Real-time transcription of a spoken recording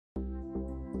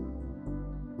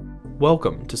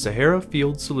Welcome to Sahara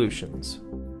Field Solutions.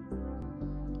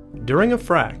 During a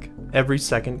frac, every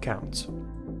second counts.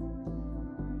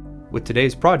 With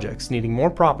today's projects needing more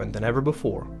proppant than ever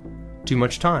before, too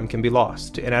much time can be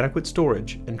lost to inadequate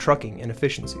storage and trucking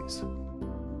inefficiencies.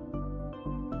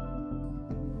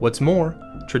 What's more,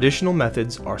 traditional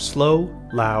methods are slow,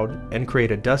 loud, and create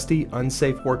a dusty,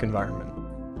 unsafe work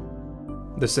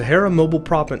environment. The Sahara Mobile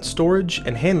Proppant Storage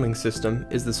and Handling System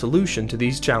is the solution to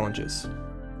these challenges.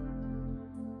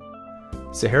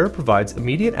 Sahara provides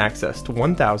immediate access to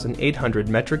 1,800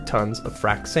 metric tons of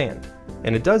frac sand,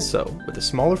 and it does so with a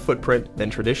smaller footprint than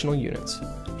traditional units,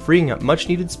 freeing up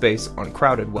much-needed space on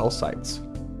crowded well sites.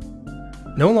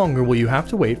 No longer will you have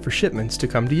to wait for shipments to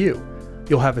come to you.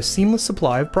 You'll have a seamless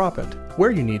supply of proppant,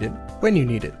 where you need it, when you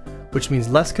need it, which means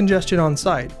less congestion on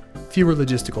site, fewer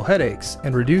logistical headaches,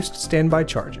 and reduced standby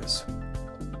charges.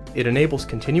 It enables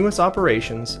continuous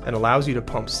operations and allows you to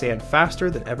pump sand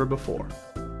faster than ever before.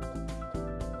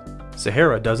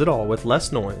 Sahara does it all with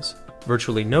less noise,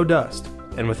 virtually no dust,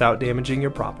 and without damaging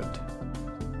your proppant.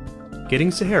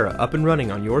 Getting Sahara up and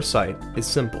running on your site is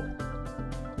simple.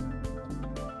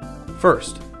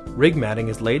 First, rig matting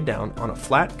is laid down on a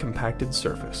flat, compacted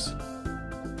surface.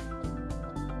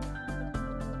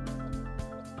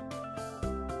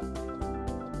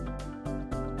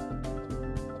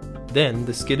 Then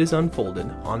the skid is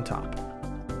unfolded on top.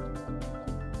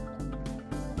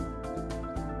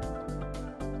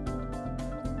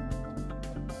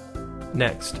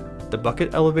 Next, the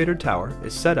bucket elevator tower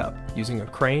is set up using a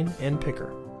crane and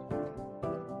picker.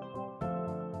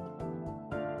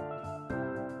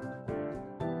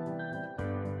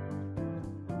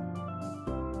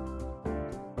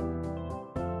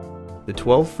 The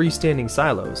 12 freestanding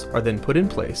silos are then put in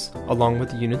place along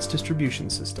with the unit's distribution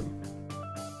system.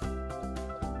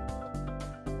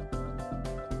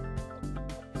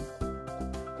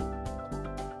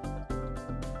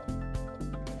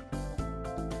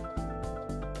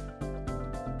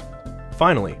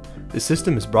 Finally, the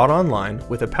system is brought online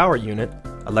with a power unit,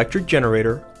 electric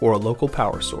generator, or a local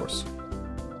power source.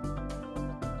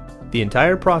 The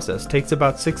entire process takes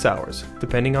about 6 hours,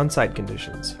 depending on site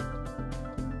conditions.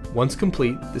 Once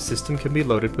complete, the system can be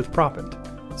loaded with proppant,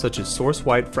 such as source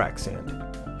white frac sand.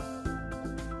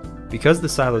 Because the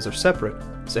silos are separate,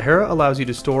 Sahara allows you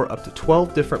to store up to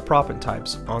 12 different proppant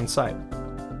types on site.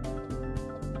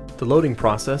 The loading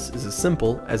process is as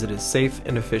simple as it is safe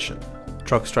and efficient.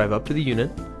 Trucks drive up to the unit,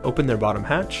 open their bottom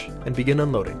hatch, and begin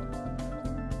unloading.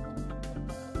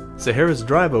 Sahara's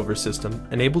drive-over system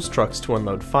enables trucks to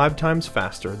unload 5 times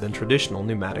faster than traditional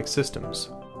pneumatic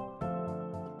systems.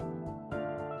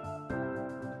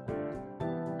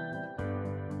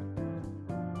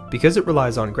 Because it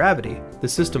relies on gravity, the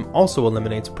system also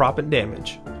eliminates proppant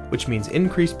damage, which means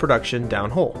increased production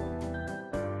downhole.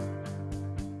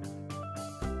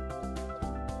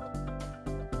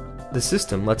 The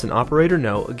system lets an operator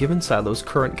know a given silo's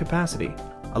current capacity,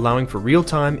 allowing for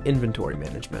real-time inventory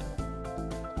management.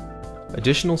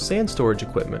 Additional sand storage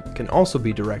equipment can also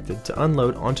be directed to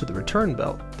unload onto the return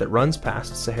belt that runs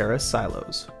past Sahara's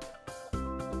silos.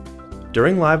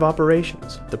 During live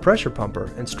operations, the pressure pumper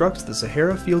instructs the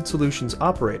Sahara Field Solutions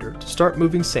operator to start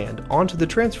moving sand onto the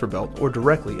transfer belt or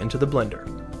directly into the blender.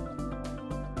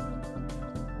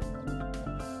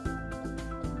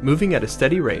 Moving at a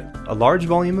steady rate, a large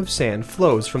volume of sand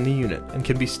flows from the unit and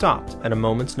can be stopped at a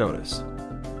moment's notice.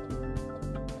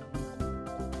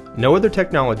 No other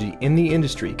technology in the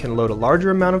industry can load a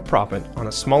larger amount of proppant on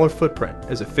a smaller footprint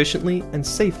as efficiently and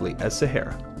safely as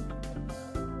Sahara.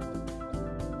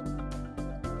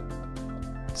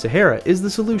 Sahara is the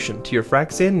solution to your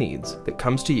frac sand needs that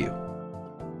comes to you.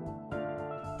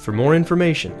 For more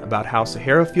information about how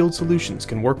Sahara Field Solutions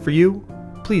can work for you,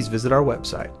 please visit our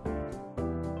website.